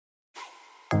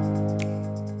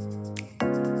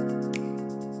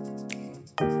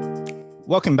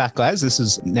Welcome back, guys. This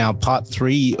is now part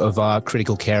 3 of our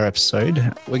critical care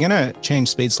episode. We're going to change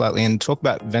speed slightly and talk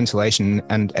about ventilation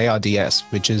and ARDS,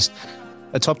 which is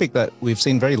a topic that we've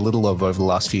seen very little of over the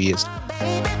last few years.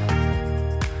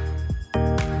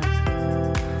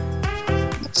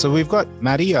 So we've got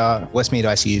Maddie, our Westmead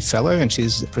ICU fellow, and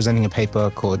she's presenting a paper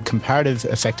called Comparative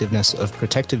Effectiveness of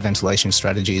Protective Ventilation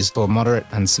Strategies for Moderate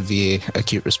and Severe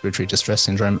Acute Respiratory Distress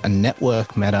Syndrome, a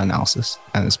network meta-analysis,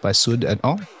 and it's by Sood et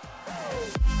al.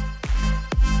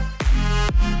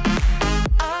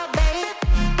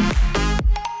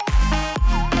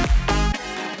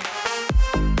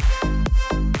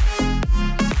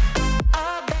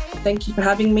 Thank you for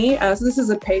having me. So this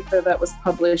is a paper that was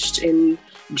published in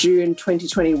June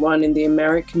 2021 in the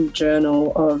American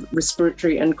Journal of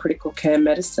Respiratory and Critical Care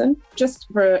Medicine.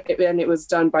 And it was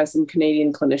done by some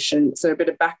Canadian clinicians. So a bit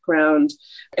of background,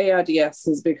 ARDS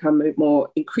has become more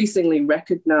increasingly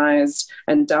recognized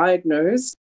and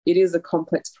diagnosed. It is a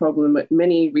complex problem with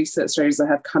many research studies that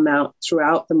have come out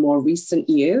throughout the more recent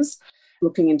years,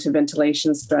 looking into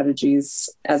ventilation strategies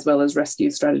as well as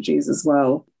rescue strategies as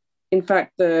well. In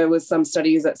fact, there was some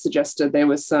studies that suggested there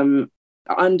was some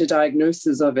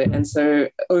underdiagnosis of it. And so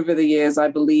over the years, I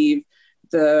believe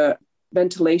the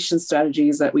ventilation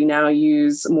strategies that we now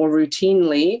use more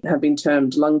routinely have been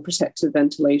termed lung protective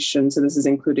ventilation. So this is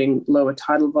including lower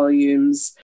tidal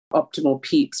volumes, optimal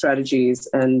PEEP strategies,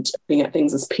 and looking at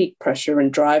things as peak pressure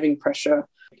and driving pressure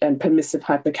and permissive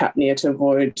hypercapnia to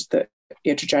avoid the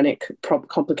iatrogenic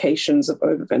complications of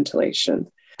overventilation.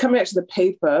 Coming back to the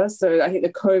paper, so I think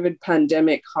the COVID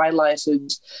pandemic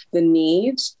highlighted the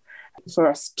need for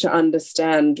us to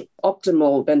understand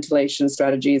optimal ventilation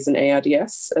strategies in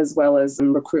ARDS, as well as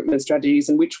recruitment strategies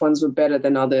and which ones were better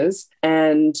than others.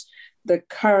 And the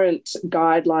current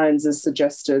guidelines as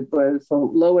suggested were for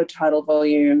lower tidal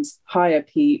volumes, higher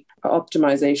PEEP,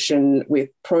 optimization with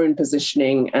prone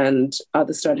positioning, and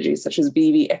other strategies such as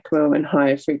VV ECMO and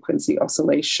higher frequency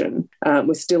oscillation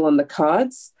were still on the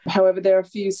cards. However, there are a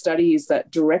few studies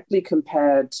that directly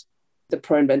compared the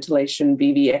prone ventilation,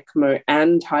 VV ECMO,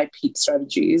 and high PEEP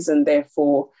strategies, and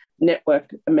therefore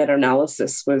network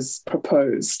meta-analysis was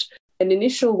proposed. An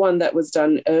initial one that was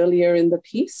done earlier in the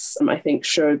piece, I think,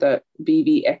 showed that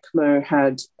VV ECMO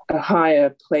had a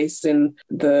higher place in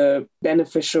the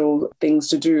beneficial things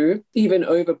to do, even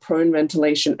over prone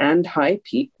ventilation and high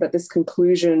PEEP. But this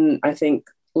conclusion, I think,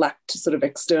 lacked sort of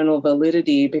external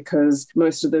validity because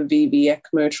most of the VV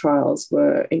ECMO trials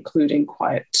were including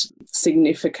quite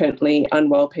significantly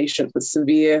unwell patients with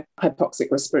severe hypoxic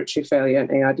respiratory failure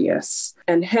and ARDS.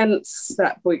 And hence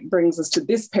that brings us to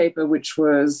this paper, which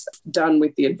was done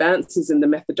with the advances in the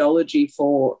methodology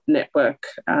for network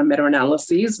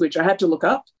meta-analyses, which I had to look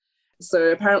up.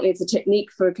 So apparently it's a technique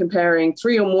for comparing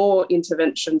 3 or more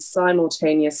interventions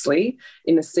simultaneously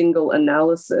in a single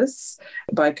analysis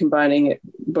by combining it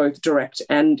both direct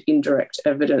and indirect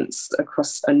evidence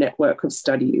across a network of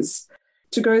studies.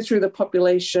 To go through the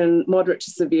population, moderate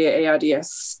to severe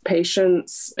ARDS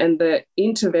patients, and the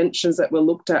interventions that were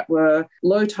looked at were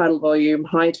low tidal volume,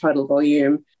 high tidal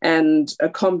volume, and a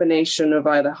combination of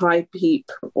either high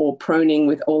PEEP or proning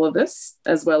with all of this,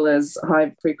 as well as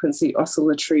high frequency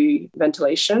oscillatory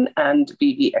ventilation and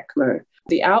VV ECMO.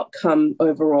 The outcome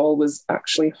overall was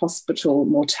actually hospital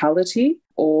mortality,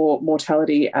 or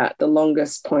mortality at the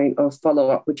longest point of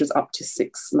follow-up, which was up to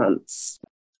 6 months.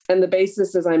 And the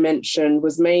basis, as I mentioned,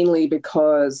 was mainly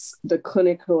because the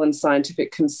clinical and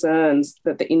scientific concerns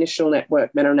that the initial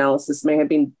network meta-analysis may have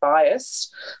been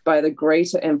biased by the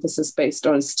greater emphasis based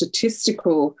on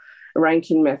statistical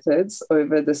ranking methods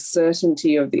over the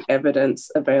certainty of the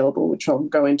evidence available, which I'll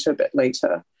go into a bit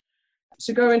later.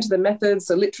 To go into the methods,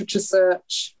 so literature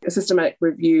search, systematic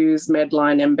reviews,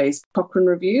 Medline, Embase, Cochrane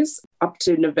reviews, up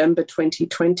to November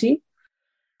 2020.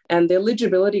 And the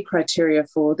eligibility criteria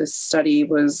for this study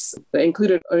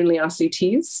included only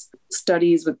RCTs,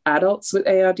 studies with adults with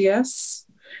ARDS,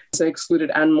 so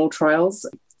excluded animal trials,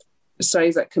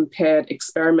 studies that compared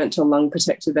experimental lung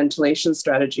protective ventilation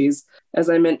strategies, as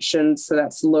I mentioned, so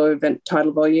that's low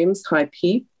tidal volumes, high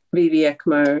PEEP, VV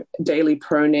ECMO, daily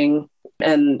proning,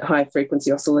 and high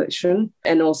frequency oscillation,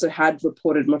 and also had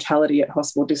reported mortality at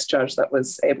hospital discharge that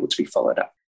was able to be followed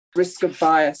up. Risk of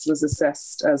bias was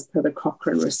assessed as per the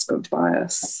Cochrane risk of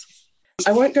bias.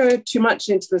 I won't go too much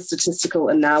into the statistical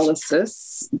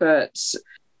analysis, but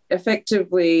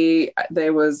effectively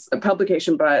there was a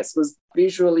publication bias was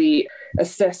visually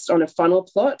assessed on a funnel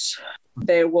plot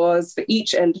There was, for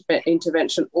each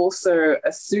intervention, also a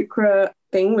sucra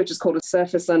thing, which is called a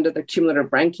surface under the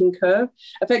cumulative ranking curve.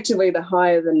 Effectively, the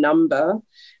higher the number,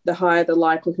 the higher the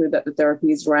likelihood that the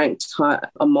therapy is ranked high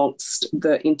amongst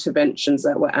the interventions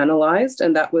that were analysed.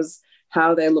 And that was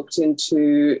how they looked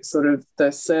into sort of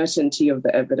the certainty of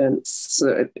the evidence,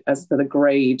 so as per the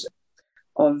grade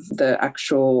of the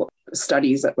actual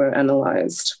studies that were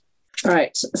analysed. All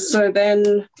right, so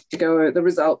then go the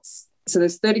results. So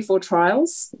there's 34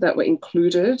 trials that were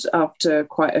included after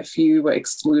quite a few were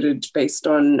excluded based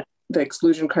on the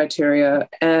exclusion criteria,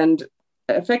 and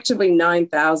effectively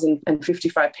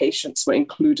 9,055 patients were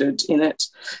included in it.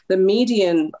 The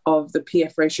median of the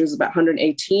PF ratio is about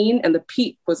 118 and the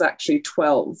PEEP was actually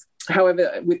 12.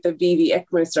 However, with the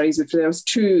VV-ECMO studies, which there was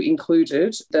 2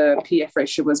 included, the PF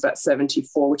ratio was about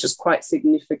 74, which is quite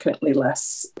significantly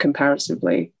less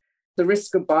comparatively. The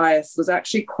risk of bias was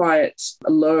actually quite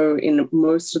low in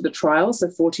most of the trials, so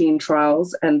 14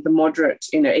 trials, and the moderate,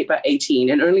 about 18,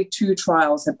 and only 2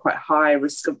 trials had quite high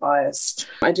risk of bias.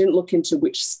 I didn't look into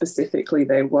which specifically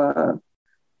they were.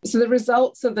 So the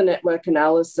results of the network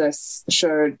analysis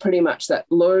showed pretty much that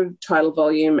low tidal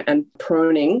volume and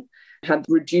proning had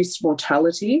reduced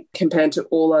mortality compared to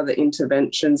all other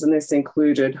interventions, and this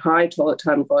included high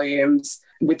tidal volumes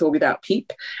with or without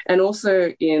PEEP, and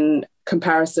also in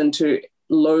comparison to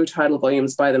low tidal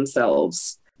volumes by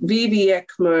themselves.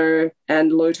 VV-ECMO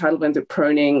and low tidal volume with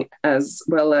proning, as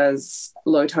well as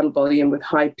low tidal volume with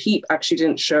high PEEP, actually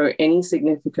didn't show any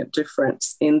significant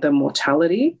difference in the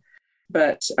mortality.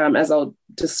 But as I'll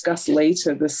discuss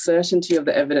later, the certainty of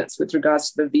the evidence with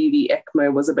regards to the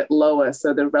VV-ECMO was a bit lower.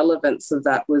 So the relevance of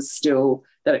that was still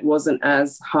that it wasn't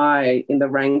as high in the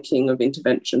ranking of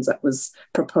interventions that was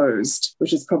proposed,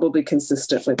 which is probably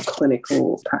consistent with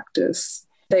clinical practice.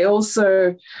 They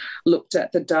also looked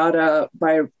at the data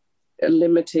by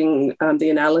limiting the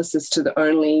analysis to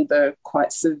only the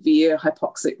quite severe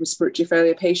hypoxic respiratory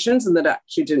failure patients, and that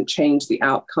actually didn't change the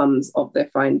outcomes of their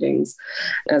findings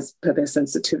as per their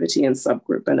sensitivity and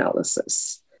subgroup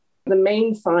analysis. The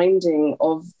main finding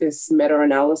of this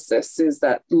meta-analysis is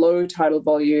that low tidal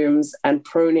volumes and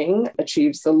proning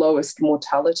achieves the lowest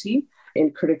mortality in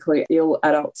critically ill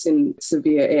adults in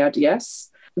severe ARDS.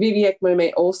 VV-ECMO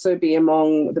may also be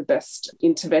among the best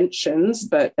interventions,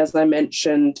 but as I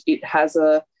mentioned, it has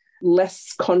a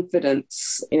less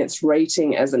confidence in its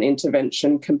rating as an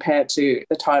intervention compared to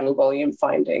the tidal volume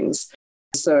findings.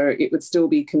 So it would still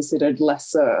be considered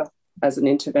lesser as an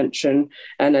intervention.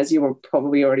 And as you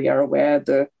probably already are aware,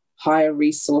 the higher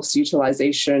resource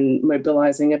utilization,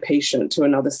 mobilizing a patient to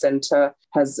another centre,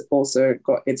 has also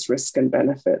got its risk and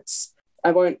benefits.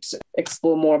 I won't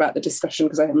explore more about the discussion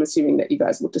because I'm assuming that you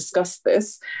guys will discuss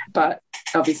this, but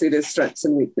obviously there's strengths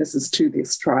and weaknesses to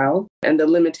this trial, and the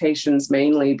limitations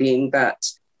mainly being that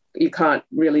you can't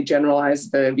really generalize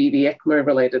the VV-ECMO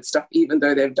related stuff, even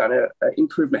though they've done an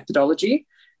improved methodology,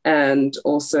 and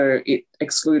also it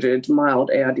excluded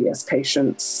mild ARDS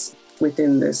patients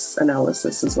within this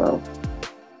analysis as well.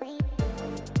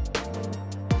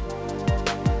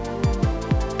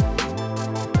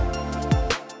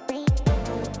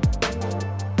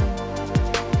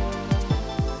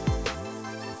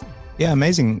 Yeah,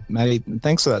 amazing, Maddie.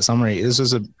 Thanks for that summary. This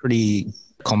was a pretty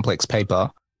complex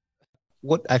paper.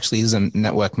 What actually is a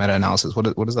network meta-analysis?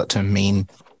 What does that term mean?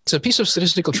 It's a piece of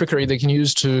statistical trickery they can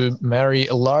use to marry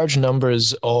large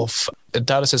numbers of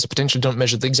data sets that potentially don't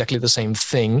measure exactly the same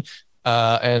thing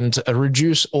and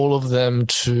reduce all of them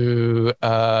to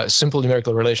simple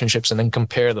numerical relationships and then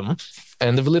compare them.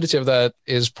 And the validity of that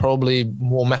is probably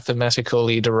more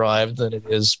mathematically derived than it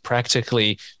is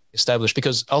practically established,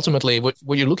 because ultimately what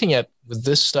you're looking at with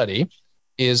this study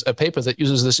is a paper that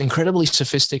uses this incredibly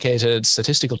sophisticated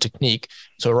statistical technique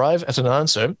to arrive at an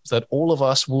answer that all of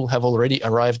us will have already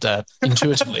arrived at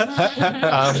intuitively.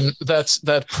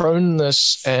 That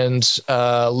proneness and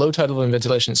low tidal volume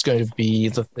ventilation is going to be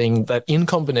the thing that in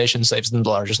combination saves them the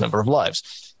largest number of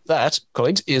lives. That,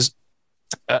 colleagues, is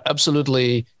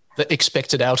absolutely the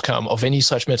expected outcome of any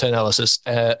such meta-analysis.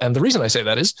 And the reason I say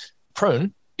that is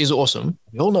prone is awesome.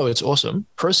 We all know it's awesome.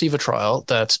 ProSIVA trial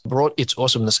that brought its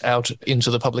awesomeness out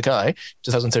into the public eye,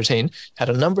 2013, had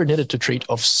a number needed to treat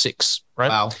of 6, right?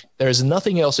 Wow. There is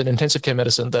nothing else in intensive care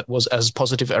medicine that was as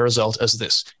positive a result as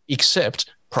this, except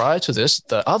prior to this,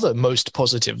 the other most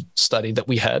positive study that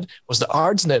we had was the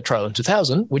ARDSNet trial in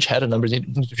 2000, which had a number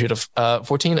needed to treat of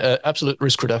 14, absolute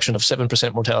risk reduction of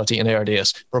 7% mortality in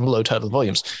ARDS from low tidal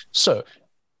volumes. So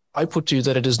I put to you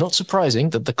that it is not surprising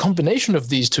that the combination of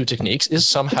these two techniques is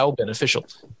somehow beneficial,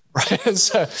 right?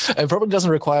 So it probably doesn't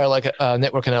require like a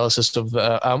network analysis of,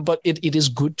 but it is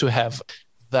good to have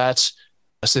that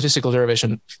a statistical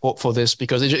derivation for this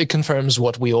because it confirms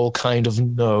what we all kind of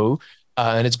know.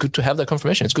 And it's good to have that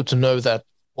confirmation. It's good to know that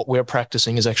what we're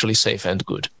practicing is actually safe and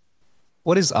good.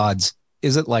 What is ARDS?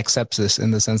 Is it like sepsis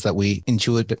in the sense that we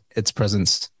intuit its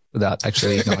presence without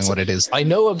actually knowing what it is? I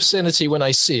know obscenity when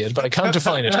I see it, but I can't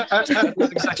define it. That's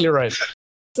exactly right.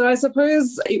 So I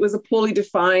suppose it was a poorly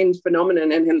defined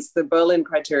phenomenon, and hence the Berlin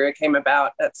criteria came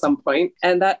about at some point.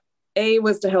 And that A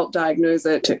was to help diagnose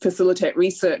it, to facilitate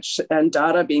research and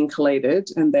data being collated,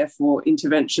 and therefore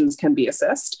interventions can be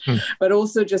assessed, but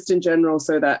also just in general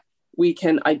so that we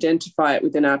can identify it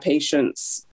within our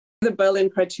patients. The Berlin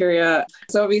criteria,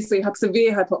 so obviously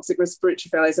severe hypoxic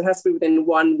respiratory failure, so it has to be within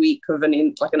 1 week of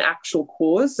an actual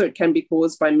cause. So it can be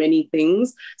caused by many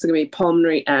things. So it can be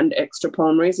pulmonary and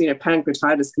extrapulmonary. So,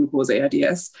 pancreatitis can cause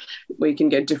ARDS. We can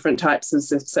get different types of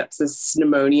sepsis,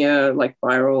 pneumonia, like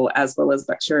viral as well as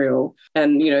bacterial.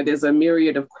 And, there's a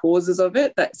myriad of causes of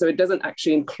it. So it doesn't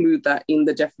actually include that in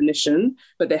the definition,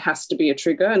 but there has to be a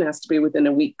trigger and it has to be within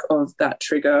a week of that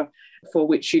trigger for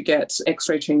which you get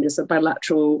X-ray changes, so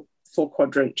bilateral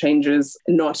 4-quadrant changes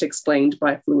not explained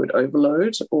by fluid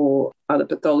overload or other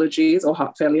pathologies or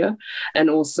heart failure. And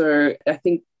also, I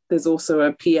think there's also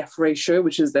a PF ratio,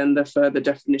 which is then the further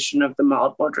definition of the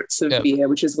mild, moderate, severe,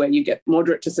 which is where you get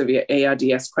moderate to severe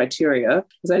ARDS criteria.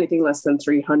 So anything less than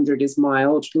 300 is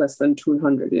mild, less than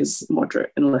 200 is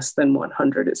moderate, and less than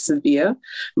 100 is severe.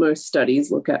 Most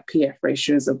studies look at PF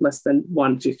ratios of less than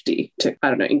 150 to,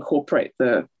 incorporate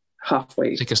the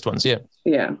halfway. Thickest ones, yeah.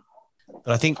 Yeah.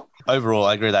 But I think overall,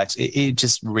 I agree with that. It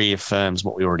just reaffirms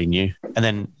what we already knew. And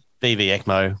then VV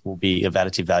ECMO will be of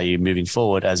additive value moving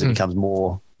forward as it becomes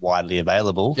more widely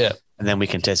available. Yeah. And then we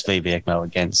can test VV ECMO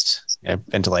against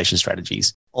ventilation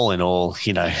strategies. All in all,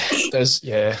 you're right.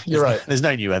 There's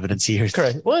no new evidence here.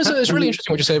 Correct. Well, it's really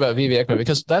interesting what you say about VV ECMO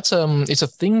because that's it's a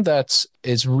thing that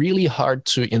is really hard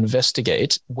to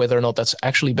investigate whether or not that's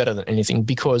actually better than anything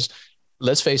because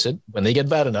let's face it, when they get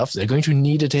bad enough, they're going to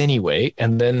need it anyway.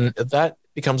 And then that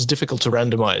becomes difficult to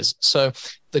randomize. So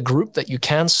the group that you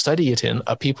can study it in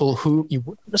are people who you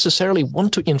wouldn't necessarily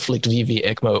want to inflict VV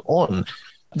ECMO on.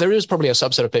 There is probably a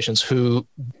subset of patients who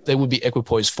they would be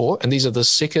equipoised for. And these are the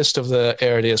sickest of the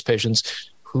ARDS patients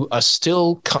who are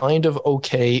still kind of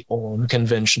okay on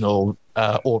conventional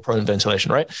or prone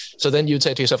ventilation, right? So then you'd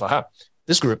say to yourself,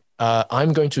 this group,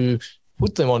 I'm going to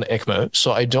put them on ECMO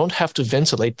so I don't have to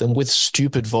ventilate them with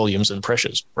stupid volumes and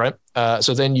pressures, right?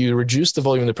 So then you reduce the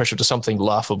volume and the pressure to something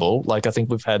laughable. Like I think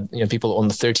we've had people on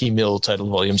the 30 mil tidal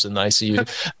volumes in the ICU,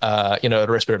 at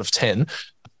a respirator of 10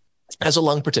 as a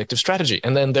lung protective strategy.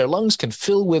 And then their lungs can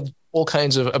fill with all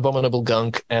kinds of abominable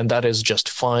gunk, and that is just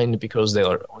fine because they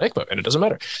are on ECMO, and it doesn't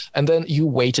matter. And then you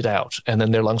wait it out, and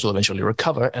then their lungs will eventually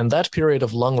recover. And that period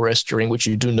of lung rest during which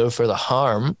you do no further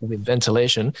harm with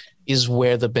ventilation is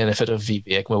where the benefit of VV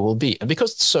ECMO will be. And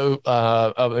because it's so,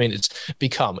 it's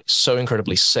become so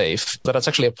incredibly safe that it's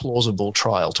actually a plausible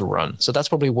trial to run. So that's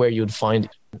probably where you'd find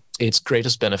its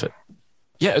greatest benefit.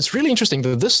 Yeah, it's really interesting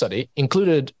that this study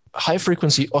included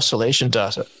high-frequency oscillation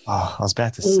data. Oh, I was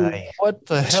about to say. What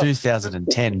the hell?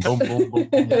 2010. Boom, boom, boom,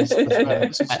 boom. This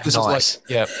is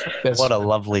like, what a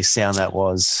lovely sound that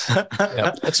was.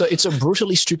 Yeah. It's a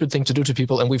brutally stupid thing to do to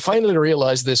people, and we finally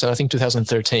realized this in, I think,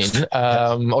 2013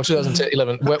 or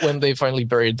 2011, when they finally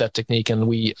buried that technique, and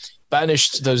we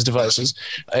banished those devices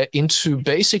into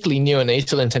basically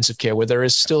neonatal intensive care, where there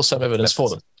is still some evidence for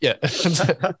them. Yeah.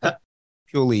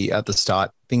 Purely at the start,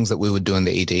 things that we would do in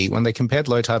the ED, when they compared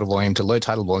low tidal volume to low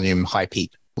tidal volume, high PEEP.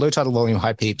 Low tidal volume,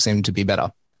 high PEEP seemed to be better.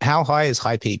 How high is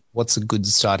high PEEP? What's a good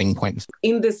starting point?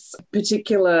 In this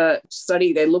particular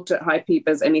study, they looked at high PEEP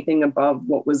as anything above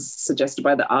what was suggested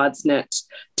by the ARDSNet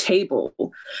table.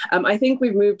 I think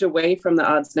we've moved away from the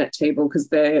ARDSNet table because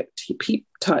their PEEP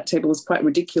table was quite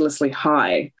ridiculously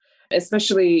high,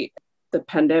 especially the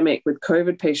pandemic with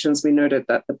COVID patients. We noted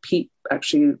that the PEEP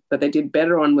actually that they did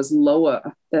better on was lower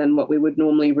than what we would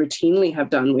normally routinely have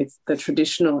done with the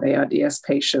traditional ARDS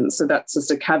patients. So that's just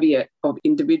a caveat of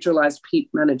individualized PEEP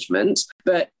management.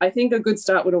 But I think a good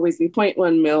start would always be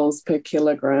 0.1 mils per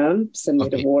kilogram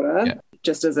centimeter water,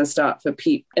 just as a start for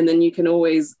PEEP. And then you can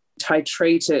always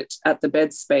titrate it at the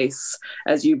bed space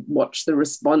as you watch the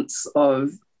response of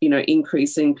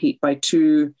increasing PEEP by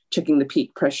 2, checking the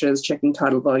peak pressures, checking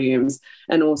tidal volumes,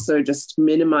 and also just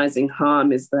minimizing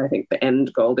harm is, I think, the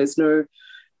end goal. There's no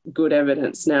good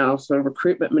evidence now for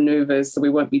recruitment maneuvers, so we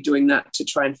won't be doing that to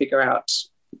try and figure out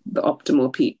the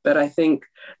optimal PEEP. But I think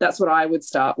that's what I would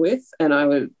start with, and I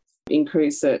would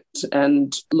increase it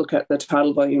and look at the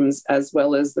tidal volumes as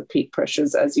well as the peak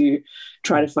pressures as you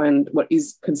try to find what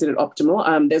is considered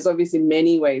optimal. There's obviously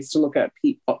many ways to look at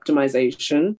PEEP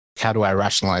optimization. How do I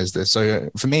rationalize this? So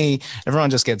for me, everyone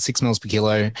just gets 6 mils per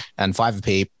kilo and 5 a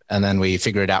PEEP, and then we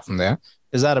figure it out from there.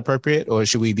 Is that appropriate, or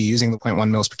should we be using the 0.1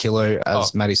 mils per kilo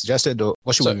as Maddie suggested, or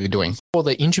what should we be doing? For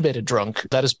the intubated drunk,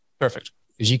 that is perfect,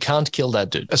 because you can't kill that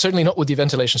dude. Certainly not with the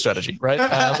ventilation strategy, right?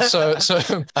 There's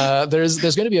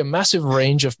going to be a massive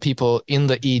range of people in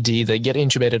the ED that get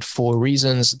intubated for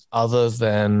reasons other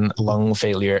than lung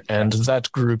failure, and that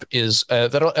group is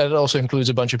that also includes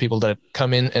a bunch of people that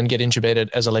come in and get intubated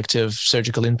as elective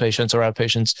surgical inpatients or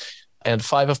outpatients, and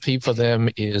 5 of PEEP for them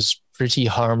is pretty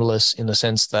harmless in the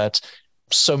sense that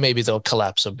so maybe they'll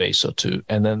collapse a base or two,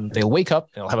 and then they'll wake up,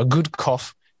 they'll have a good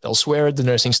cough, they'll swear at the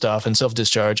nursing staff and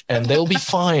self-discharge, and they'll be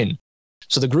fine.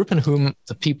 So the group in whom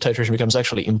the PEEP titration becomes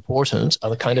actually important are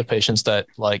the kind of patients that,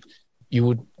 like, you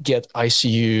would get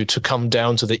ICU to come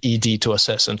down to the ED to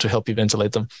assess and to help you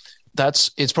ventilate them.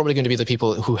 It's probably going to be the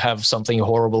people who have something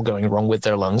horrible going wrong with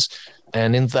their lungs.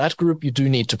 And in that group, you do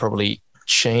need to probably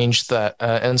change that.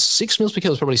 And 6 mils per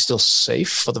kilo is probably still safe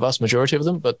for the vast majority of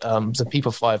them, but the PEEP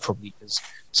of 5 probably is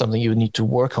something you would need to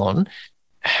work on.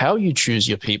 How you choose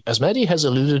your PEEP, as Maddie has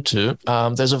alluded to,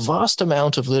 there's a vast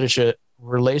amount of literature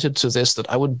related to this that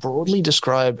I would broadly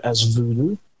describe as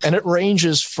voodoo. And it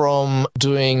ranges from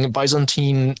doing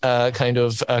Byzantine kind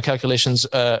of calculations,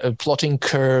 plotting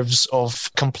curves of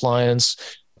compliance,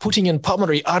 putting in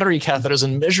pulmonary artery catheters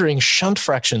and measuring shunt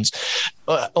fractions.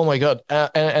 Oh my God.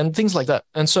 And things like that.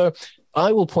 And so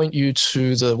I will point you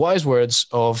to the wise words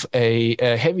of a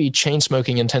heavy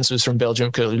chain-smoking intensivist from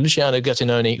Belgium called Luciano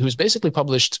Gattinoni, who's basically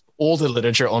published all the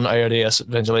literature on IRDS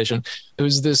ventilation,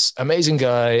 who's this amazing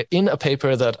guy in a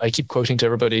paper that I keep quoting to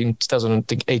everybody in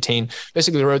 2018,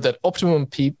 basically wrote that optimum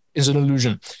PEEP is an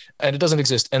illusion and it doesn't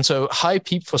exist. And so high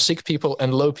PEEP for sick people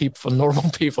and low PEEP for normal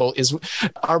people is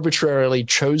arbitrarily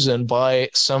chosen by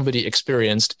somebody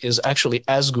experienced, is actually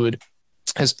as good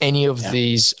as any of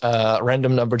these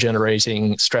random number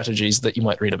generating strategies that you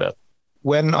might read about.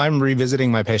 When I'm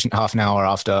revisiting my patient half an hour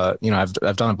after, I've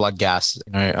done a blood gas,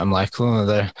 I'm like, oh,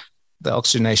 the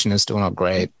oxygenation is still not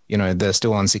great. They're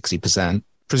still on 60%.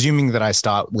 Presuming that I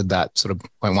start with that sort of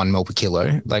 0.1 mil per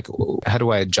kilo, like, how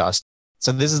do I adjust?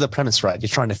 So this is the premise, right? You're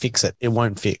trying to fix it. It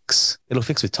won't fix. It'll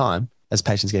fix with time as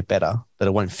patients get better, but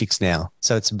it won't fix now.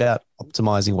 So it's about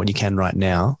optimizing what you can right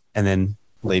now and then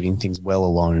leaving things well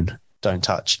alone. Don't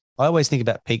touch. I always think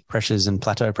about peak pressures and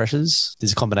plateau pressures.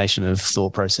 There's a combination of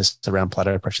thought process around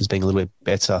plateau pressures being a little bit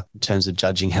better in terms of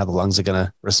judging how the lungs are going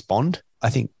to respond. I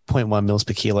think 0.1 mils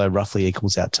per kilo roughly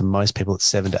equals out to most people at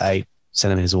 7 to 8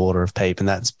 centimeters of water of PEEP, and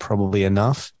that's probably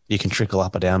enough. You can trickle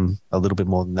up or down a little bit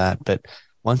more than that, but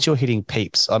once you're hitting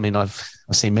PEEPs, I mean, I've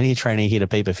seen many a trainee hit a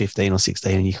PEEP of 15 or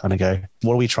 16 and you kind of go,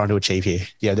 what are we trying to achieve here?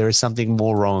 Yeah, there is something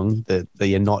more wrong that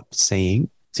you're not seeing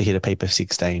to hit a PEEP of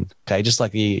 16. Okay, just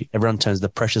like everyone turns the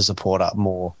pressure support up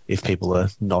more if people are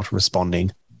not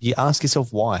responding. You ask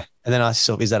yourself why, and then ask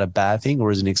yourself, is that a bad thing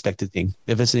or is it an expected thing?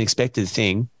 If it's an expected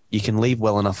thing, you can leave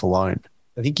well enough alone.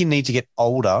 I think you need to get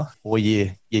older or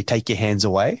you take your hands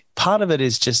away. Part of it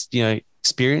is just,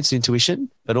 experience,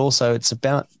 intuition, but also it's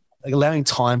about allowing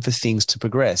time for things to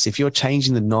progress. If you're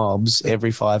changing the knobs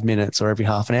every 5 minutes or every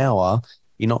half an hour,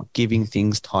 you're not giving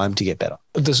things time to get better.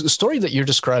 The story that you're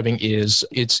describing is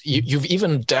you've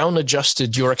even down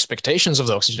adjusted your expectations of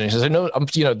the oxygenation. I know,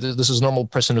 this is a normal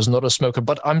person who's not a smoker,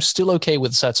 but I'm still okay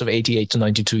with sats of 88 to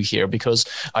 92 here because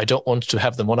I don't want to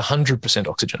have them on 100%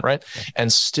 oxygen, right?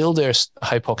 And still they're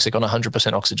hypoxic on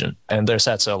 100% oxygen, and their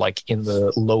sats are like in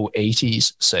the low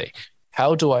 80s, say.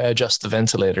 How do I adjust the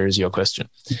ventilator is your question.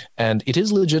 And it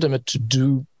is legitimate to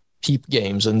do PEEP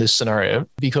games in this scenario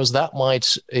because that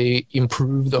might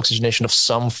improve the oxygenation of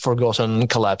some forgotten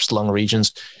collapsed lung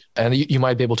regions. And you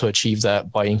might be able to achieve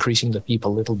that by increasing the PEEP a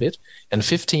little bit. And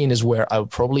 15 is where I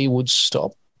probably would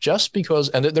stop just because,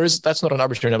 and that's not an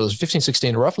arbitrary number. 15,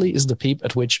 16 roughly is the PEEP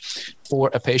at which for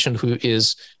a patient who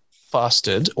is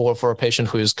fasted or for a patient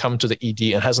who has come to the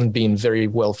ED and hasn't been very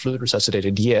well fluid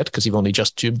resuscitated yet because you've only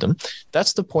just tubed them,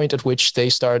 that's the point at which they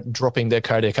start dropping their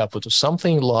cardiac output to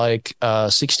something like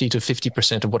 60 to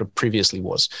 50% of what it previously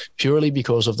was, purely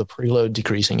because of the preload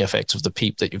decreasing effects of the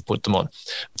PEEP that you've put them on.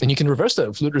 And you can reverse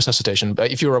the fluid resuscitation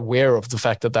if you're aware of the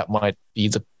fact that might be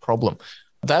the problem.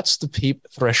 That's the PEEP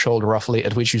threshold roughly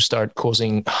at which you start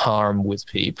causing harm with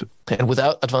PEEP. And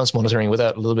without advanced monitoring,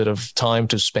 without a little bit of time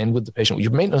to spend with the patient,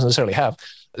 you may not necessarily have,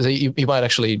 you might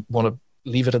actually want to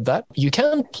leave it at that. You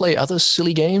can play other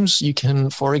silly games. You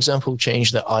can, for example,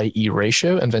 change the IE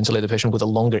ratio and ventilate the patient with a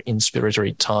longer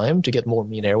inspiratory time to get more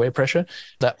mean airway pressure.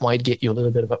 That might get you a little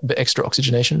bit of extra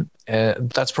oxygenation.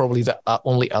 That's probably the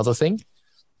only other thing.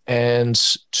 And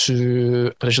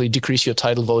to potentially decrease your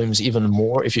tidal volumes even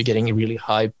more if you're getting really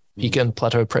high peak and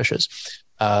plateau pressures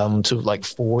to like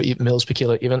 4 mils per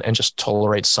kilo even, and just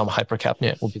tolerate some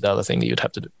hypercapnia would be the other thing that you'd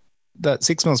have to do. That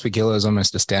 6 mils per kilo is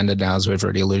almost a standard now, as we've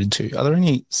already alluded to. Are there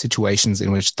any situations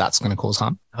in which that's going to cause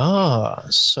harm?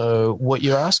 So what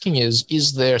you're asking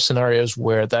is there scenarios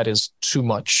where that is too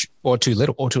much or too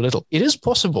little? It is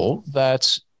possible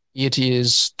that it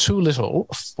is too little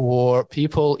for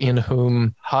people in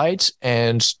whom height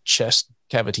and chest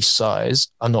cavity size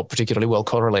are not particularly well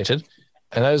correlated.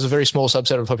 And that is a very small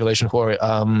subset of the population who are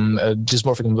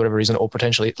dysmorphic for whatever reason, or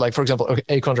potentially, like, for example,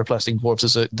 achondroplastic dwarfs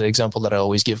is the example that I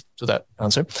always give to that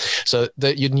answer. So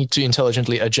that you'd need to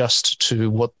intelligently adjust to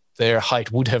what their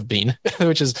height would have been,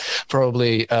 which is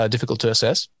probably difficult to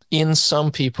assess. In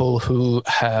some people who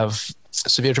have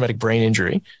severe traumatic brain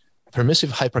injury, permissive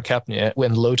hypercapnia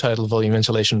when low tidal volume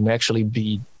ventilation may actually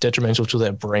be detrimental to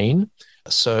their brain.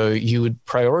 So you would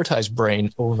prioritize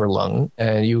brain over lung,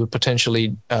 and you would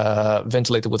potentially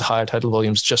ventilate it with higher tidal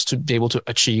volumes just to be able to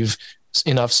achieve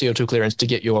enough CO2 clearance to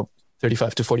get your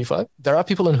 35 to 45. There are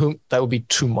people in whom that would be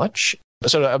too much.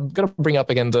 So I'm going to bring up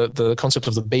again the concept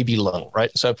of the baby lung, right?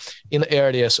 So in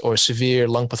ARDS or severe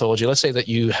lung pathology, let's say that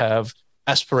you have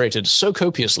aspirated so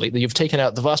copiously that you've taken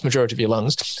out the vast majority of your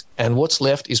lungs, and what's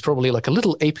left is probably like a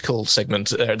little apical segment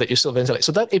that you still ventilate.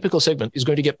 So that apical segment is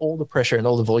going to get all the pressure and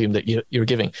all the volume that you're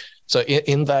giving. So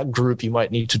in that group, you might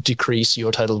need to decrease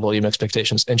your tidal volume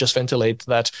expectations and just ventilate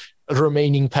that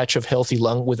remaining patch of healthy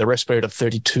lung with a respirator of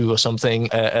 32 or something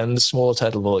and smaller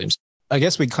tidal volumes. I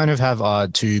guess we kind of have our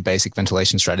two basic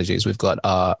ventilation strategies. We've got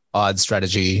our ARD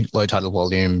strategy, low tidal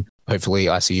volume. Hopefully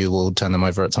ICU will turn them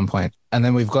over at some point. And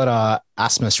then we've got our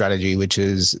asthma strategy, which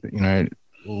is,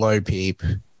 low PEEP,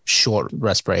 short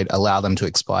respirate, allow them to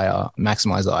expire,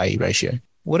 maximize the IE ratio.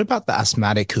 What about the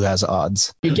asthmatic who has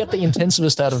ARDS? You get the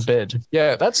intensivist out of bed.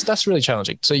 Yeah, that's really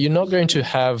challenging. So you're not going to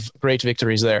have great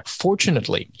victories there.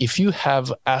 Fortunately, if you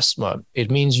have asthma,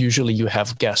 it means usually you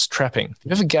have gas trapping. If you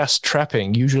have a gas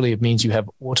trapping, usually it means you have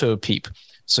auto PEEP.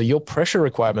 So your pressure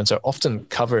requirements are often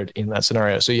covered in that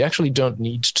scenario. So you actually don't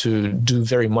need to do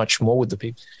very much more with the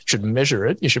PEEP. You should measure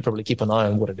it. You should probably keep an eye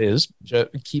on what it is.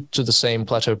 Keep to the same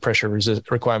plateau pressure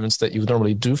requirements that you would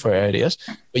normally do for ARDS,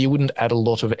 but you wouldn't add a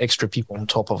lot of extra PEEP on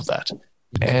top of that.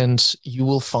 And you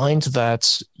will find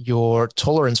that your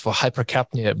tolerance for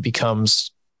hypercapnia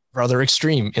becomes rather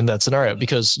extreme in that scenario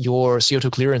because your CO2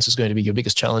 clearance is going to be your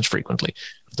biggest challenge frequently.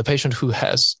 The patient who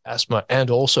has asthma and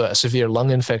also a severe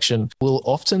lung infection will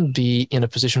often be in a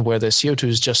position where their CO2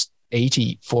 is just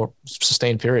 80 for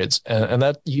sustained periods. And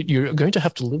that you're going to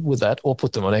have to live with that or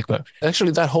put them on ECMO.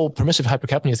 Actually, that whole permissive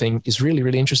hypercapnia thing is really,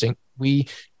 really interesting. We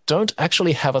don't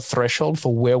actually have a threshold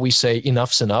for where we say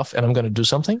enough's enough and I'm going to do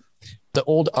something. The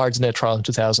old ARDSNet trial in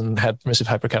 2000 had permissive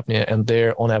hypercapnia, and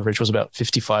there on average was about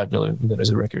 55 millimeters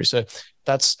of mercury. So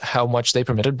that's how much they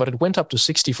permitted, but it went up to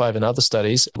 65 in other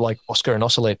studies, like OSCAR and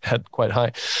OSCILLATE had quite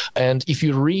high. And if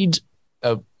you read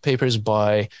papers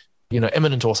by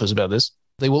eminent authors about this,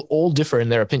 they will all differ in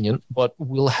their opinion, but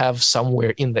will have somewhere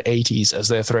in the 80s as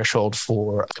their threshold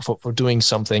for doing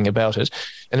something about it.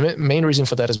 And the main reason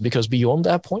for that is because beyond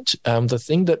that point, the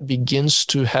thing that begins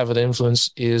to have an influence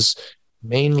is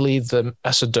mainly the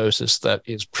acidosis that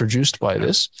is produced by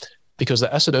this, because the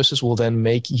acidosis will then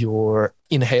make your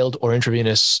inhaled or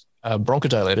intravenous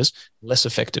bronchodilators less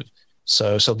effective.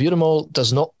 So salbutamol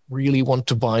does not really want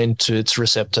to bind to its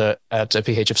receptor at a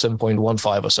pH of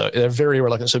 7.15 or so. They're very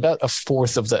reluctant. So about a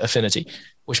fourth of the affinity,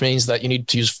 which means that you need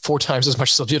to use 4 times as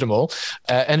much salbutamol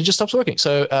and it just stops working.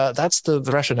 So that's the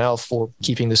rationale for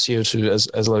keeping the CO2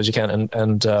 as low as you can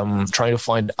and trying to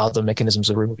find other mechanisms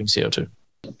of removing CO2.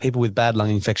 People with bad lung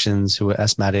infections who are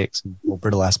asthmatics or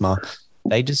brittle asthma,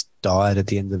 they just died at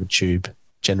the end of a tube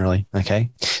generally. Okay.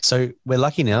 So we're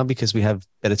lucky now because we have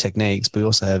better techniques, but we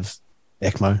also have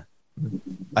ECMO.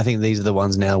 I think these are the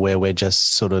ones now where we're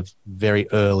just sort of very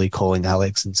early calling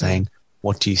Alex and saying,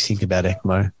 what do you think about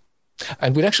ECMO?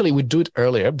 And we'd do it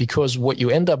earlier because what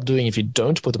you end up doing if you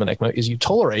don't put them in ECMO is you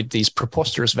tolerate these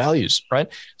preposterous values, right?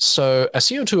 So a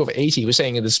CO2 of 80, we're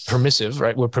saying it is permissive,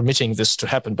 right? We're permitting this to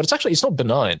happen, but it's not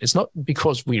benign. It's not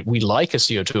because we like a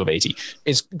CO2 of 80.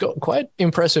 It's got quite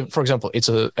impressive. For example, it's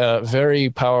a very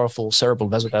powerful cerebral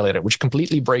vasodilator, which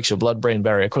completely breaks your blood-brain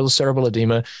barrier, causes cerebral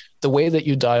edema. The way that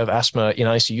you die of asthma in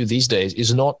ICU these days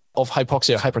is not of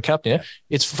hypoxia or hypercapnia.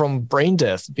 It's from brain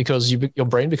death because your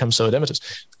brain becomes so edematous.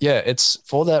 Yeah, it's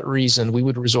for that reason we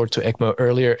would resort to ECMO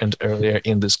earlier and earlier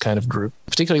in this kind of group,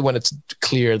 particularly when it's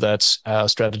clear that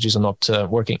strategies are not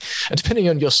working. And depending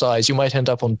on your size, you might end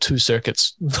up on 2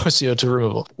 circuits for CO2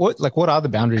 removal. What are the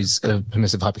boundaries of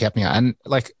permissive hypercapnia? And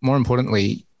more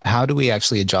importantly, How do we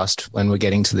actually adjust when we're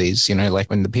getting to these, like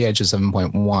when the pH is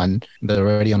 7.1, they're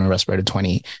already on a respirator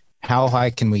 20. How high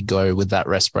can we go with that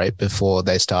rest rate before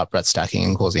they start breath stacking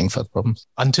and causing further problems?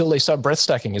 Until they start breath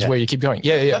stacking is where you keep going.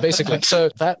 Yeah, basically. So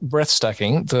that breath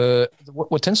stacking,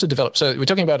 what tends to develop, so we're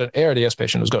talking about an ARDS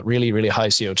patient who's got really, really high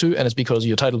CO2, and it's because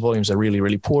your tidal volumes are really,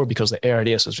 really poor because the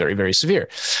ARDS is very, very severe.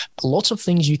 Lots of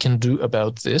things you can do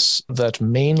about this that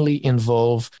mainly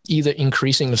involve either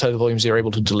increasing the tidal volumes you're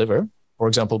able to deliver, for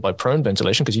example, by prone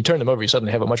ventilation, because you turn them over, you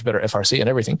suddenly have a much better FRC and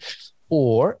everything.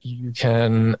 Or you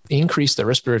can increase the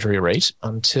respiratory rate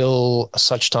until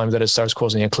such time that it starts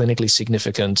causing a clinically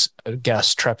significant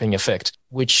gas trapping effect,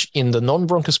 which in the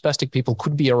non-bronchospastic people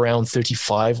could be around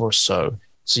 35 or so.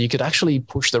 So you could actually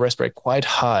push the rest rate quite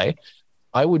high.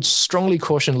 I would strongly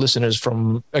caution listeners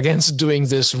against doing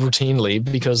this routinely,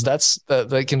 because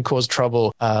that can cause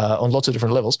trouble on lots of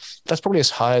different levels. That's probably as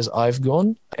high as I've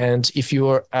gone. And if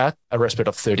you're at a rest rate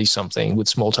of 30 something with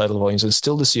small tidal volumes and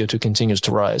still the CO2 continues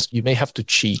to rise, you may have to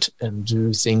cheat and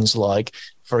do things like,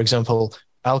 for example,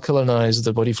 alkalinize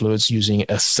the body fluids using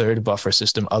a third buffer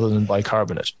system other than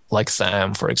bicarbonate, like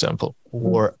THAM, for example,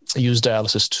 or use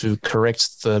dialysis to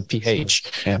correct the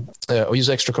pH, or use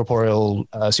extracorporeal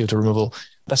CO2 removal.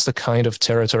 That's the kind of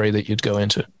territory that you'd go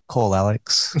into. Call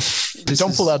Alex.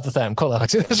 Don't pull out the THAM. Call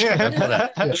Alex.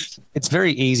 It's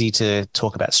very easy to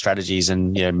talk about strategies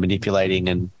and manipulating,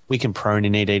 and we can prone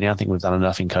in ED. Now I think we've done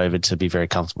enough in COVID to be very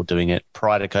comfortable doing it.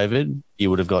 Prior to COVID, you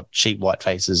would have got cheap white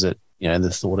faces at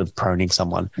the thought of proning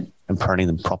someone and proning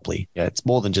them properly. Yeah, it's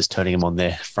more than just turning them on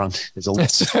their front. There's a lot.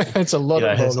 There's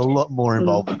a lot more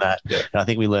involved than that. Yeah. And I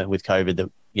think we learned with COVID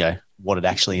that what it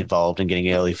actually involved and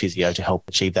getting early physio to help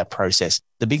achieve that process.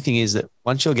 The big thing is that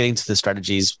once you're getting to the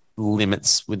strategies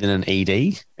limits within an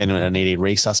ED and an ED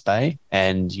resus bay,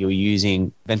 and you're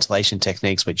using ventilation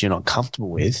techniques which you're not comfortable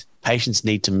with, patients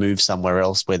need to move somewhere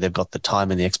else where they've got the time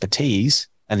and the expertise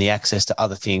and the access to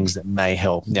other things that may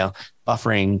help. Now,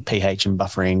 buffering pH and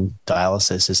buffering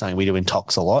dialysis is something we do in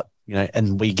tox a lot,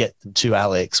 and we get them to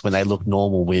Alex when they look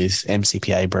normal with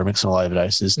MCPA, bromixenol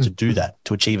overdoses to do that,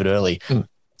 to achieve it early.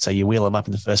 So you wheel them up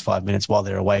in the first 5 minutes while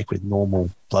they're awake with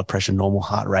normal blood pressure, normal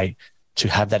heart rate, to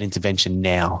have that intervention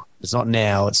now. If it's not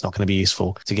now, it's not going to be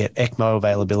useful. To get ECMO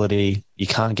availability, you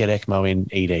can't get ECMO in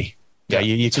ED.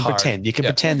 You can pretend. You can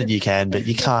pretend that you can, but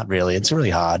you can't really. It's really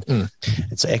hard. And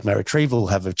so ECMO retrieval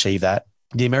have achieved that.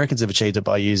 The Americans have achieved it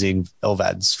by using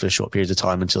LVADs for short periods of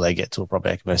time until they get to a proper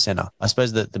ECMO center. I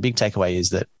suppose that the big takeaway is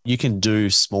that you can do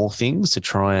small things to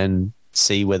try and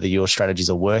see whether your strategies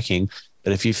are working.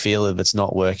 But if you feel that it's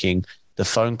not working, the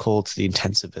phone call to the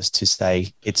intensivist to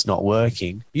say it's not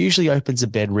working usually opens a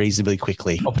bed reasonably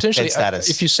quickly. Or potentially,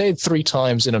 if you say it 3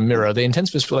 times in a mirror, the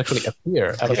intensivist will actually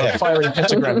appear out of a fiery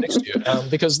pentagram next to you,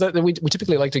 because we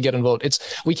typically like to get involved.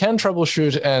 We can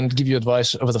troubleshoot and give you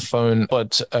advice over the phone,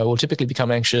 but we'll typically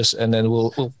become anxious, and then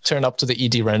we'll turn up to the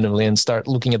ED randomly and start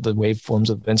looking at the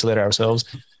waveforms of the ventilator ourselves.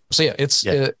 So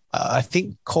I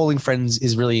think calling friends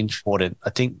is really important. I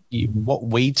think what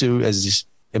we do as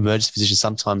emergency physicians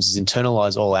sometimes is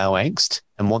internalize all our angst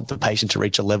and want the patient to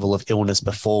reach a level of illness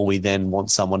before we then want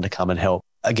someone to come and help.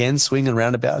 Again, swing and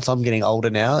roundabouts. I'm getting older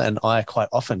now, and I quite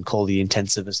often call the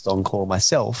intensivist on call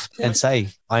myself and say,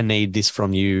 I need this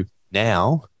from you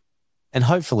now. And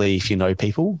hopefully, if you know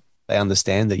people, they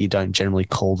understand that you don't generally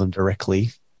call them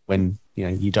directly when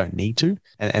you don't need to,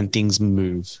 and things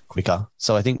move quicker.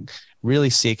 So I think really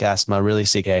sick asthma, really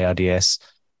sick ARDS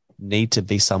need to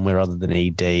be somewhere other than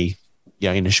ED,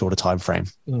 in a shorter time frame.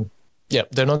 Yeah,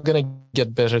 they're not going to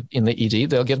get better in the ED.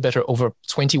 They'll get better over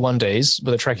 21 days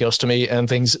with a tracheostomy and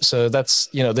things. So that's,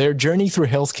 their journey through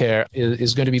healthcare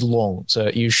is going to be long. So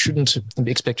you shouldn't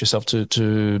expect yourself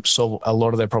to solve a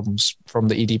lot of their problems from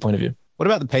the ED point of view. What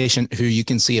about the patient who you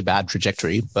can see a bad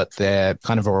trajectory, but they're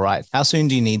kind of all right? How soon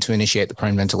do you need to initiate the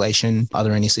prone ventilation? Are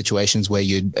there any situations where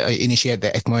you'd initiate the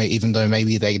ECMO, even though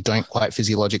maybe they don't quite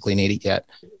physiologically need it yet?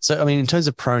 So, in terms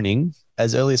of proning,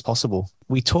 as early as possible.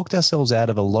 We talked ourselves out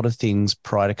of a lot of things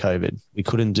prior to COVID. We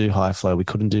couldn't do high flow. We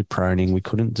couldn't do proning. We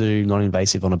couldn't do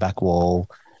non-invasive on a back wall.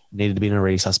 Needed to be in a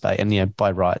resus bay. And,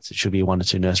 by rights, it should be a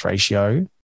 1-to-2 nurse ratio.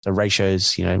 So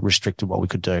ratios, restricted what we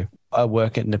could do. I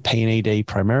work at a P&ED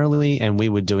primarily, and we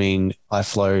were doing high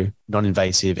flow,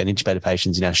 non-invasive and intubated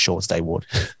patients in our short stay ward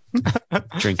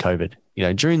during COVID.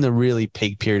 During the really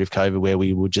peak period of COVID where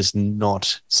we were just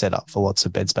not set up for lots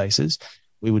of bed spaces,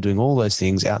 we were doing all those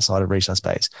things outside of resus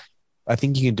space. I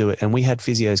think you can do it. And we had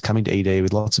physios coming to ED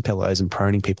with lots of pillows and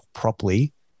proning people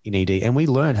properly in ED. And we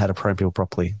learned how to prone people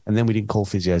properly. And then we didn't call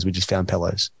physios. We just found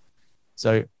pillows.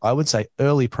 So I would say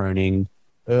early proning,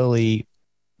 early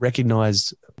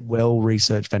recognized,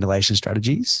 well-researched ventilation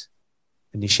strategies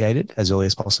initiate it as early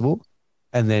as possible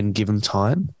and then give them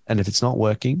time. And if it's not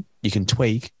working, you can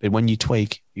tweak. But when you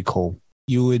tweak, you call.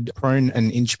 You would prone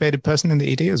an intubated person in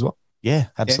the ED as well? Yeah,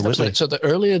 absolutely. Yeah, so the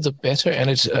earlier, the better,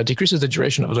 and it decreases the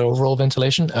duration of the overall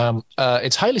ventilation.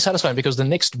 It's highly satisfying because the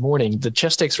next morning, the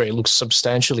chest X-ray looks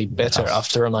substantially better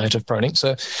after a night of proning.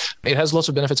 So it has lots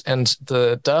of benefits, and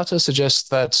the data suggests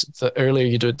that the earlier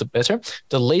you do it, the better.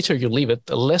 The later you leave it,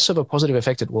 the less of a positive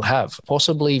effect it will have,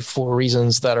 possibly for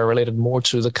reasons that are related more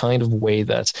to the kind of way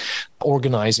that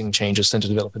organizing changes tend to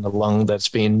develop in the lung that's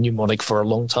been pneumonic for a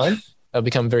long time.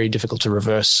 Become very difficult to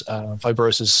reverse.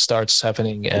 Fibrosis starts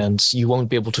happening and you won't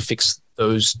be able to fix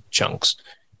those chunks.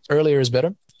 Earlier is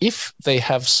better. If they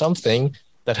have something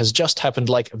that has just happened,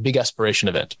 like a big aspiration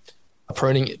event,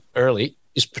 proning early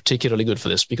is particularly good for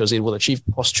this because it will achieve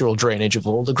postural drainage of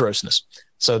all the grossness.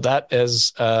 So that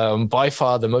is by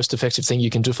far the most effective thing you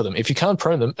can do for them. If you can't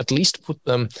prone them, at least put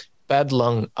them bad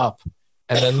lung up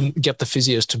and then get the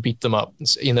physios to beat them up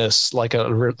in a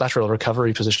lateral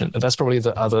recovery position. And that's probably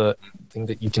the other thing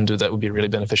that you can do that would be really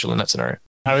beneficial in that scenario.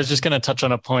 I was just going to touch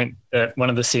on a point that one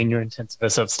of the senior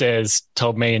intensivists upstairs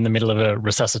told me in the middle of a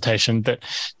resuscitation, that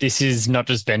this is not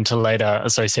just ventilator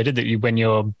associated, that when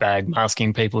you're bag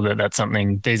masking people, that's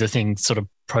something, these are things, sort of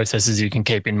processes you can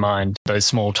keep in mind. Those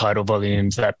small tidal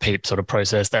volumes, that PEEP sort of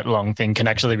process, that long thing can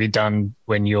actually be done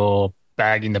when you're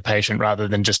bagging the patient rather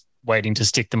than just waiting to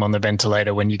stick them on the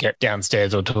ventilator when you get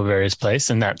downstairs or to a various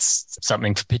place. And that's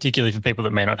something particularly for people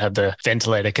that may not have the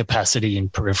ventilator capacity in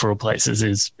peripheral places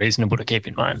is reasonable to keep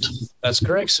in mind. That's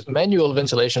correct. Manual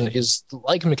ventilation is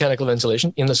like mechanical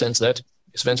ventilation in the sense that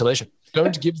it's ventilation.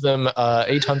 Don't give them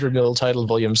 800 ml tidal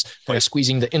volumes by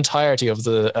squeezing the entirety of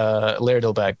the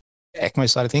Lairdale bag. ECMO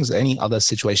side of things, any other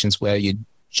situations where you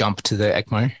jump to the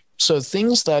ECMO? So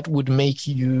things that would make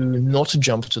you not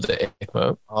jump to the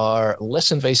ECMO are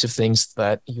less invasive things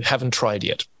that you haven't tried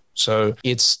yet. So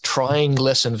it's trying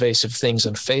less invasive things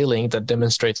and failing that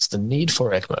demonstrates the need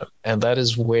for ECMO. And that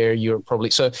is where you're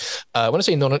probably... So when I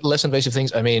say less invasive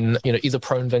things, I mean, either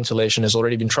prone ventilation has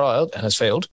already been trialed and has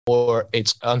failed, or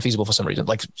it's unfeasible for some reason.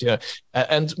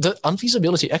 And the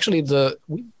unfeasibility, actually,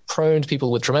 we proned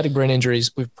people with traumatic brain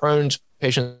injuries. We've proned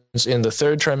patients in the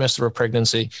third trimester of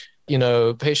pregnancy,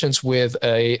 patients with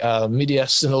a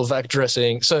mediastinal vac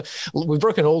dressing. So we've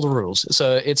broken all the rules.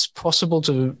 So it's possible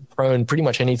to prone pretty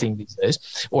much anything these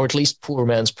days, or at least poor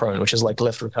man's prone, which is like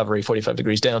left recovery, 45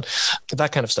 degrees down,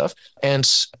 that kind of stuff. And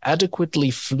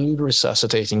adequately fluid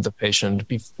resuscitating the patient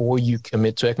before you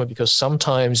commit to ECMO, because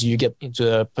sometimes you get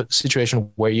into a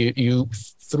situation where you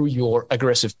through your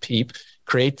aggressive PEEP,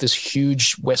 create this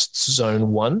huge West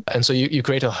Zone 1. And so you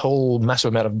create a whole massive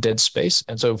amount of dead space.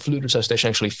 And so fluid resuscitation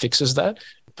actually fixes that,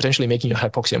 potentially making your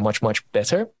hypoxia much, much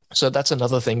better. So that's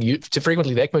another thing.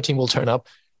 Frequently, the ECMO team will turn up,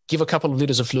 give a couple of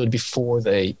liters of fluid before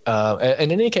they...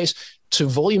 and in any case, to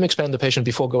volume expand the patient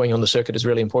before going on the circuit is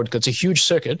really important because it's a huge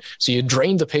circuit. So you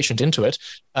drain the patient into it.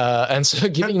 And so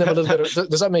giving them a little bit of...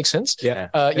 Does that make sense? Yeah.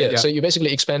 Yeah. So you're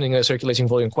basically expanding the circulating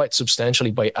volume quite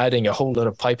substantially by adding a whole lot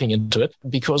of piping into it.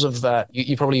 Because of that,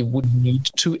 you probably would need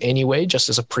to anyway, just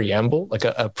as a preamble, like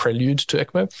a prelude to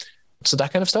ECMO. So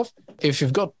that kind of stuff. If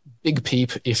you've got big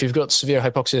PEEP, if you've got severe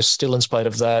hypoxia still in spite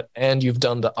of that, and you've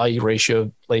done the I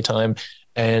ratio playtime,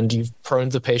 and you've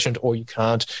proned the patient or you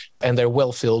can't, and they're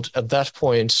well filled, at that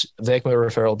point, the ECMO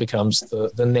referral becomes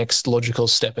the next logical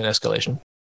step in escalation.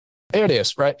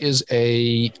 ARDS, right, is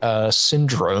a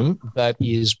syndrome that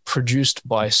is produced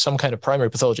by some kind of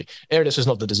primary pathology. ARDS is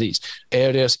not the disease.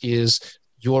 ARDS is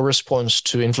your response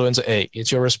to influenza A.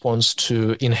 It's your response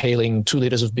to inhaling 2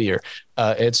 liters of beer.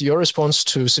 It's your response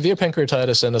to severe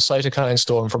pancreatitis and a cytokine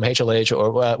storm from HLH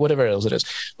or whatever else it is.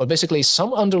 But basically,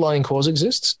 some underlying cause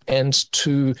exists, and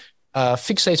to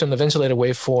fixate on the ventilator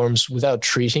waveforms without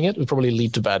treating it would probably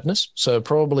lead to badness. So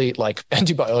probably like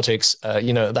antibiotics,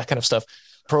 that kind of stuff.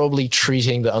 Probably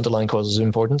treating the underlying cause is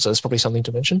important. So that's probably something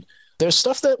to mention. There's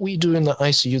stuff that we do in the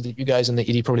ICU that you guys in the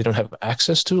ED probably don't have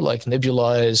access to, like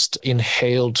nebulized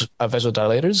inhaled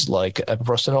vasodilators like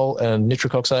epoprostenol and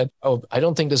nitric oxide. Oh, I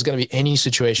don't think there's going to be any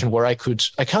situation where I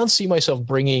can't see myself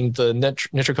bringing the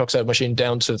nitric oxide machine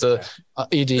down to the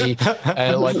ED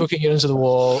and like hooking it into the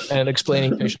wall and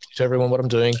explaining patiently to everyone what I'm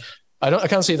doing. I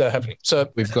can't see that happening. So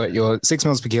we've got your 6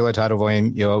 mils per kilo tidal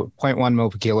volume, your 0.1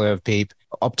 mil per kilo of PEEP,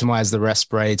 optimize the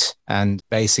rest rate, and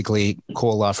basically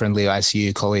call our friendly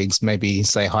ICU colleagues, maybe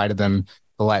say hi to them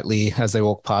politely as they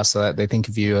walk past so that they think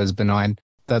of you as benign.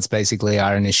 That's basically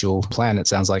our initial plan, it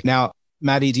sounds like. Now,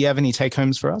 Maddie, do you have any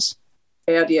take-homes for us?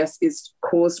 ARDS is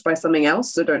caused by something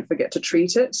else, so don't forget to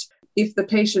treat it. If the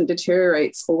patient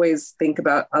deteriorates, always think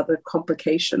about other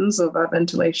complications of our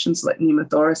ventilations like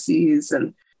pneumothoraces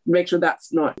and make sure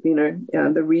that's not,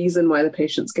 the reason why the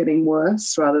patient's getting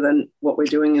worse rather than what we're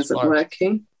doing isn't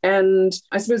working. And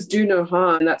I suppose do no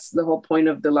harm. And that's the whole point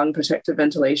of the lung protective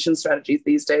ventilation strategies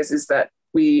these days, is that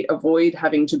we avoid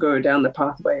having to go down the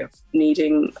pathway of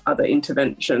needing other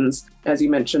interventions, as you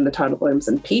mentioned, the tidal volumes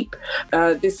and PEEP.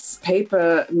 This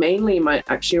paper mainly might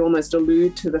actually almost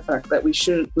allude to the fact that we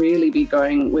shouldn't really be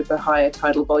going with the higher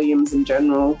tidal volumes in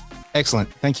general. Excellent.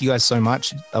 Thank you guys so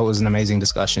much. That was an amazing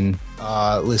discussion.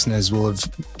 Listeners will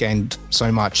have gained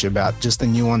so much about just the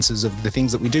nuances of the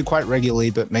things that we do quite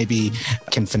regularly, but maybe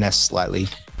can finesse slightly.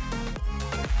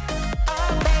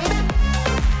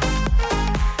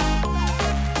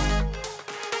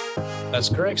 That's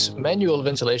correct. Manual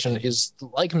ventilation is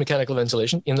like mechanical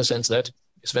ventilation in the sense that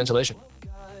it's ventilation.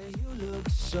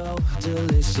 So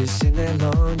delicious in that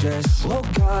long dress. Oh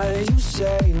God, you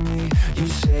save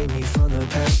me from the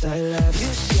past I left. You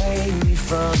save me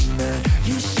from that.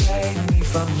 You save me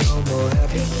from no more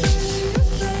happiness.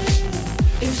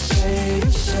 You say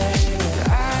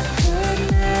I could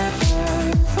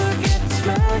never forget the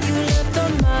smile you left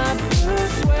on my blue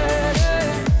sweater.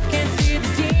 Can't see the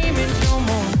demons no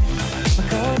more.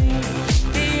 McCartney,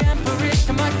 the empress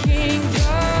to my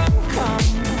kingdom come.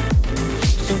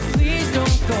 So please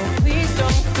don't go.